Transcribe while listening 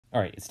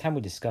Alright, it's time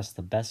we discuss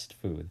the best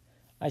food.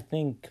 I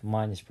think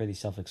mine is pretty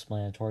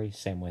self-explanatory,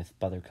 same with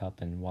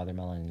buttercup and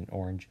watermelon and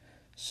orange.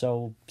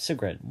 So,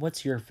 Sigrid,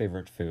 what's your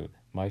favorite food?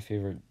 My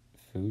favorite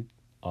food?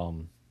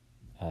 Um,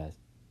 uh,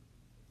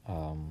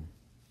 um,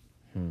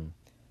 hmm,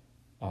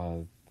 uh,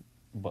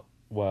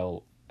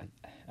 well,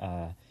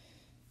 uh,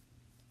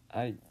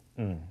 I,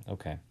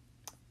 okay.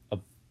 A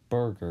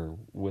burger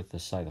with a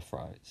side of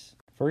fries.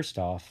 First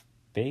off,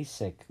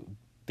 basic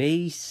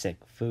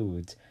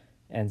foods.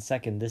 And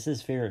second, this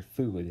is favorite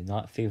food,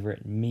 not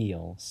favorite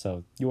meal,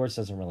 so yours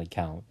doesn't really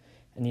count.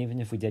 And even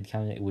if we did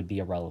count it, it would be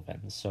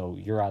irrelevant, so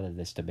you're out of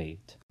this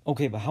debate.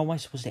 Okay, but how am I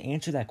supposed to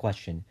answer that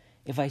question?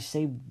 If I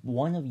say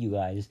one of you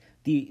guys,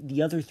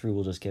 the other three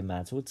will just get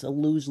mad, so it's a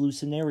lose-lose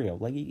scenario.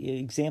 Like,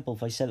 example,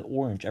 if I said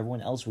orange,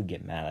 everyone else would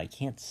get mad. I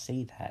can't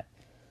say that.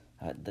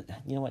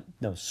 You know what?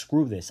 No,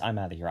 screw this. I'm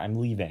out of here. I'm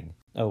leaving.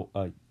 Oh,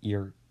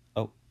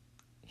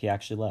 he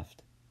actually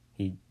left.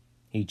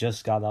 He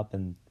just got up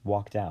and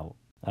walked out.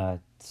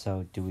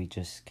 So do we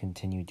just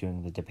continue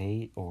doing the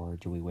debate, or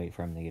do we wait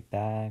for him to get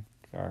back,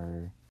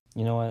 or...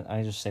 You know what,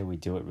 I just say we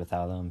do it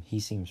without him. He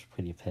seems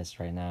pretty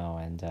pissed right now,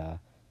 and,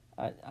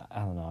 I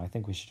don't know, I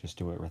think we should just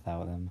do it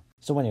without him.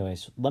 So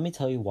anyways, let me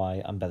tell you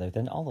why I'm better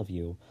than all of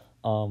you.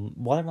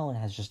 Watermelon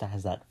has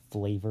that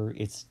flavor.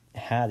 It's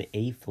had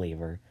a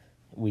flavor.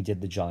 We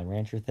did the Jolly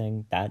Rancher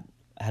thing. That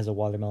has a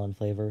watermelon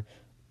flavor.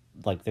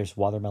 Like, there's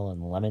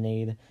watermelon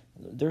lemonade.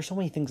 There's so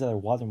many things that are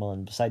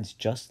watermelon besides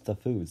just the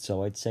food.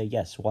 So I'd say,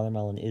 yes,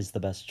 watermelon is the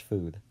best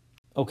food.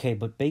 Okay,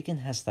 but bacon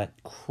has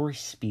that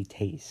crispy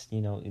taste.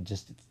 You know,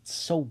 it's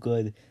so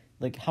good.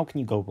 Like, how can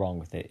you go wrong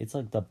with it? It's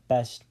like the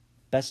best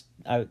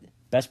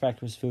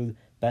breakfast food,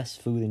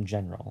 best food in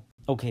general.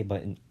 Okay,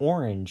 but an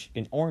orange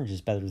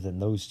is better than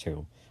those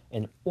two.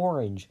 An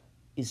orange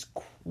is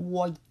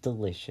quite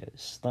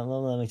delicious.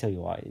 Let me tell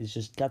you why. It's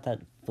just got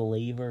that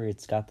flavor.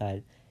 It's got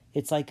that...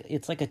 It's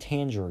like a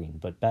tangerine,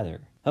 but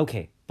better.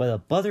 Okay, but a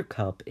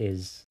buttercup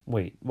is...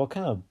 Wait, what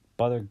kind of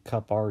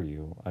buttercup are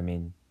you? I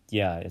mean,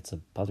 yeah, it's a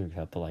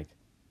buttercup, but, like,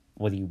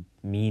 what do you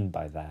mean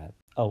by that?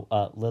 Oh,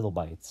 Little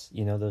Bites.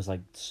 You know those,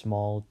 like,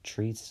 small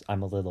treats?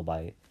 I'm a Little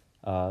Bite.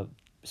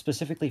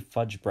 Specifically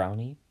fudge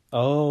brownie.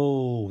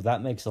 Oh,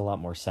 that makes a lot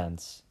more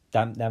sense.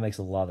 That makes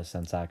a lot of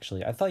sense,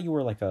 actually. I thought you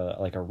were like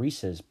a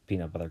Reese's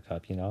peanut butter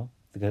cup, you know?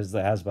 Because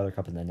it has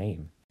buttercup in the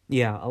name.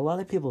 Yeah, a lot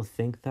of people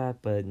think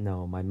that, but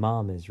no, my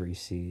mom is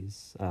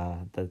Reese's.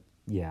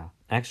 Yeah.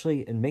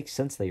 Actually, it makes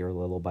sense that you're a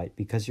little bite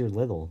because you're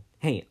little.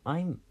 Hey,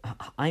 I'm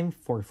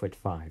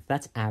 4'5".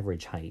 That's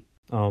average height.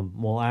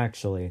 Well,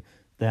 actually,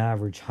 the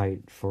average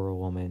height for a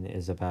woman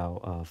is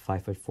about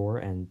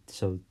 5'4", and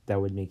so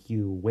that would make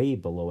you way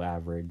below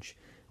average,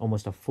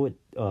 almost a foot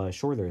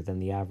shorter than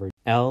the average.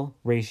 L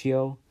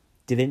ratio.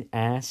 Didn't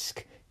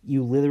ask.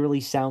 You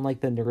literally sound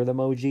like the nerd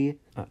emoji.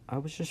 I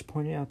was just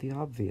pointing out the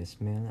obvious,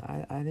 man.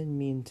 I didn't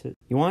mean to...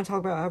 You want to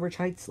talk about average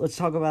heights? Let's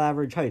talk about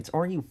average heights.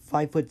 Aren't you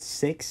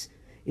 5'6"?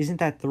 Isn't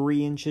that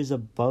 3 inches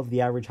above the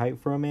average height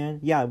for a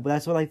man? Yeah,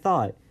 that's what I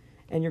thought.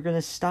 And you're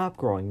gonna stop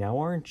growing now,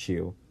 aren't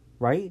you?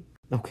 Right?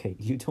 Okay,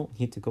 you don't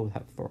need to go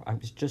that far. I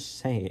was just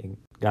saying.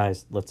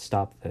 Guys, let's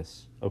stop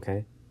this,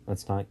 okay?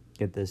 Let's not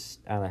get this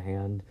out of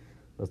hand.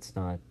 Let's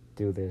not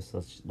do this.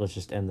 Let's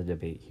just end the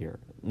debate here.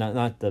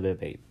 Not the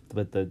debate,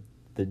 but the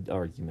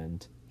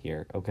argument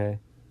here, okay?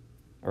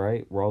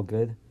 Alright, we're all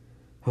good?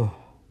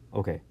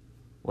 Okay,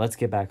 let's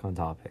get back on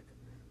topic.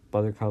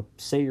 Buttercup,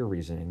 say your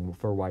reasoning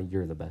for why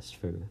you're the best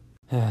food.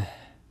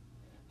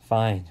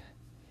 Fine.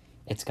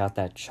 It's got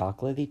that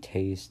chocolatey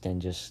taste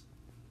and just...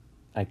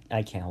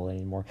 I can't hold it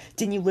anymore.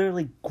 Didn't you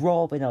literally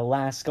grow up in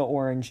Alaska,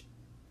 Orange?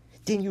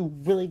 Do you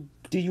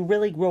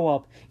really grow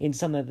up in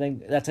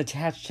something that's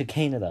attached to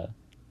Canada?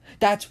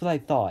 That's what I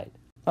thought.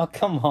 Oh,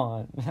 come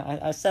on.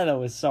 I said I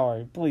was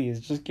sorry. Please,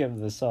 just give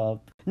this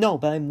up. No,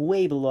 but I'm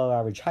way below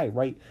average height,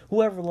 right?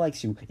 Whoever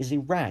likes you is a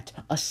rat,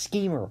 a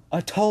schemer,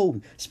 a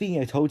toad. Speaking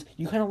of toads,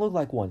 you kind of look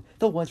like one.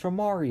 The ones from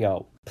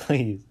Mario.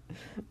 Please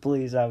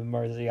have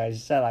mercy. I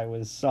said I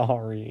was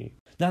sorry.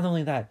 Not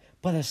only that,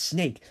 but a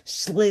snake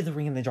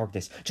slithering in the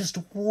darkness, just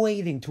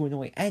waiting to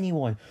annoy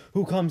anyone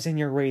who comes in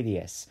your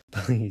radius.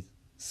 Please,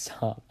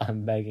 stop.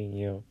 I'm begging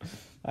you.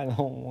 I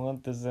don't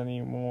want this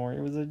anymore.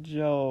 It was a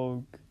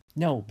joke.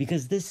 No,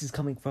 because this is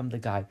coming from the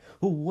guy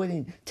who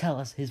wouldn't tell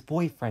us his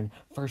boyfriend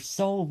for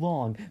so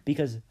long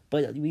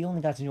but we only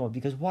got to know it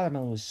because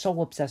Watermelon was so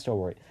obsessed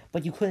over it.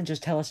 But you couldn't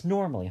just tell us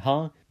normally,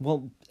 huh?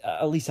 Well,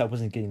 at least I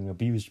wasn't getting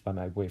abused by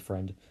my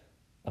boyfriend.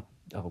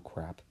 Oh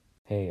crap.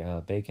 Hey,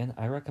 Bacon,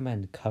 I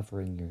recommend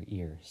covering your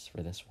ears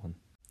for this one.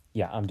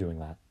 Yeah, I'm doing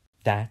that.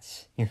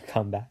 That's your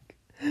comeback.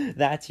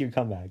 That's your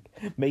comeback.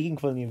 Making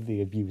fun of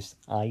the abuse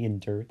I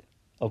endured.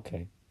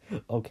 Okay,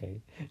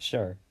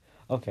 sure.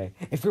 Okay,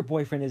 if your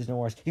boyfriend isn't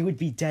OROS, he would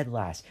be dead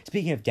last.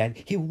 Speaking of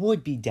dead, he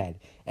would be dead.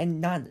 And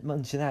not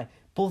much of that,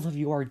 both of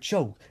you are a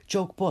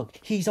joke book.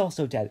 He's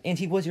also dead, and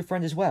he was your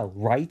friend as well,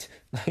 right?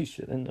 I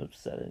shouldn't have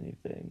said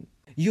anything.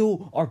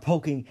 You are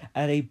poking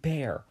at a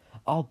bear.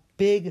 A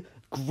big,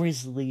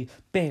 grizzly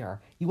bear.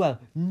 You have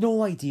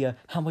no idea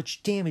how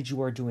much damage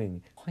you are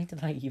doing. Why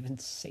did I even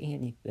say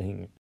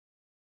anything?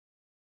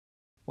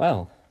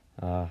 Well,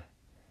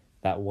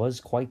 that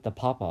was quite the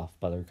pop-off,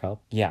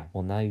 Buttercup. Yeah,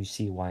 well now you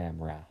see why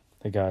I'm wrath.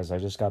 Hey guys, I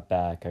just got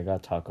back. I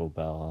got Taco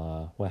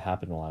Bell. What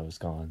happened while I was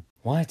gone?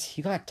 What?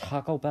 You got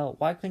Taco Bell?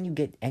 Why couldn't you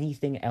get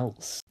anything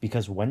else?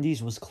 Because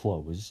Wendy's was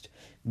closed.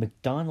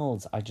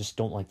 McDonald's, I just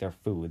don't like their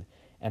food.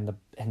 And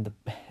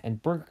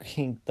Burger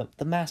King,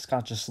 the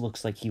mascot just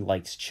looks like he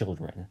likes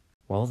children.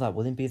 Well, that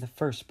wouldn't be the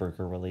first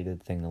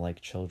burger-related thing to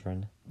like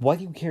children. Why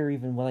do you care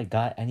even what I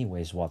got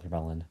anyways,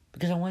 Watermelon?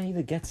 Because I want you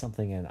to get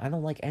something in. I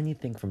don't like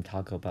anything from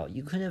Taco Bell.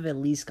 You could have at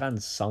least gotten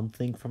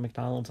something from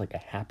McDonald's, like a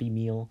Happy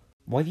Meal.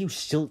 Why do you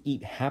still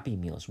eat Happy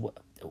Meals?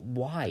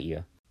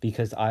 Why?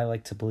 Because I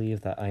like to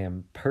believe that I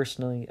am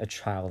personally a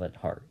child at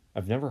heart.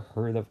 I've never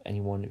heard of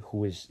anyone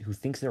who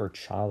thinks they're a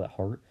child at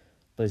heart,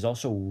 but is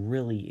also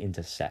really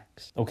into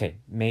sex. Okay,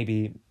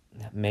 maybe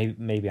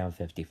I'm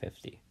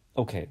 50-50.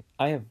 Okay,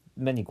 I have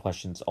many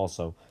questions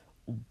also.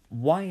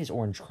 Why is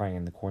Orange crying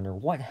in the corner?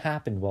 What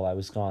happened while I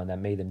was gone that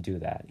made him do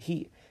that?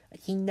 He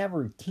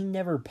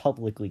never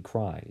publicly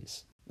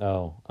cries.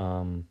 Oh,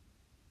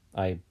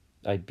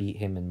 I beat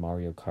him in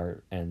Mario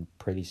Kart and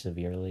pretty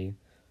severely,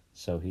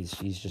 so he's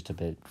just a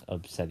bit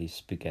upsetty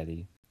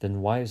spaghetti.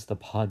 Then why is the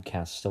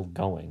podcast still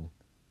going?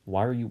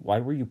 Why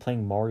were you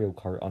playing Mario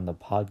Kart on the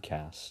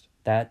podcast?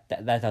 That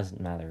doesn't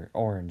matter.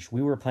 Orange,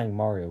 we were playing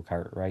Mario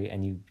Kart, right?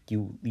 And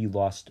you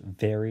lost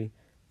very,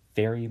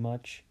 very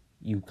much.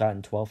 You got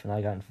in 12th and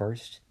I got in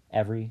first.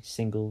 Every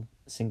single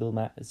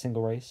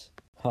race.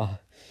 Huh.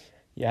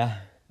 Yeah,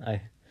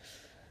 I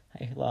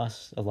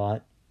lost a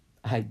lot.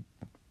 I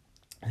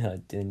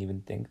didn't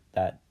even think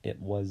that it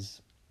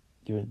was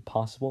even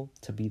possible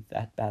to be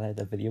that bad at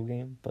a video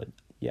game, but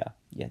yeah,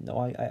 no,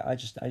 I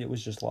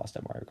was just lost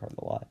at Mario Kart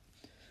a lot.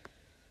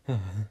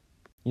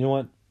 You know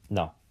what?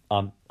 No,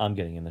 I'm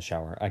getting in the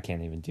shower. I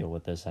can't even deal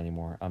with this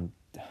anymore.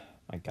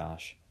 My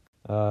gosh.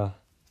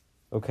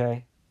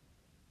 Okay.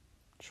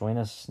 Join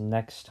us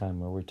next time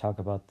where we talk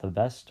about the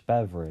best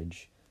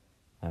beverage.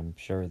 I'm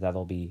sure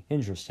that'll be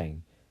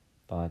interesting.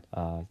 But,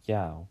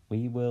 yeah,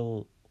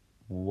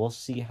 we'll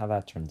see how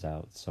that turns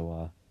out.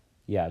 So,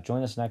 yeah,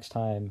 join us next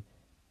time.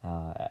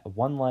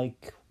 One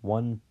like,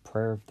 one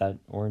prayer that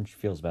Orange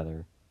feels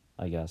better,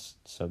 I guess.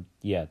 So,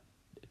 yeah,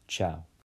 ciao.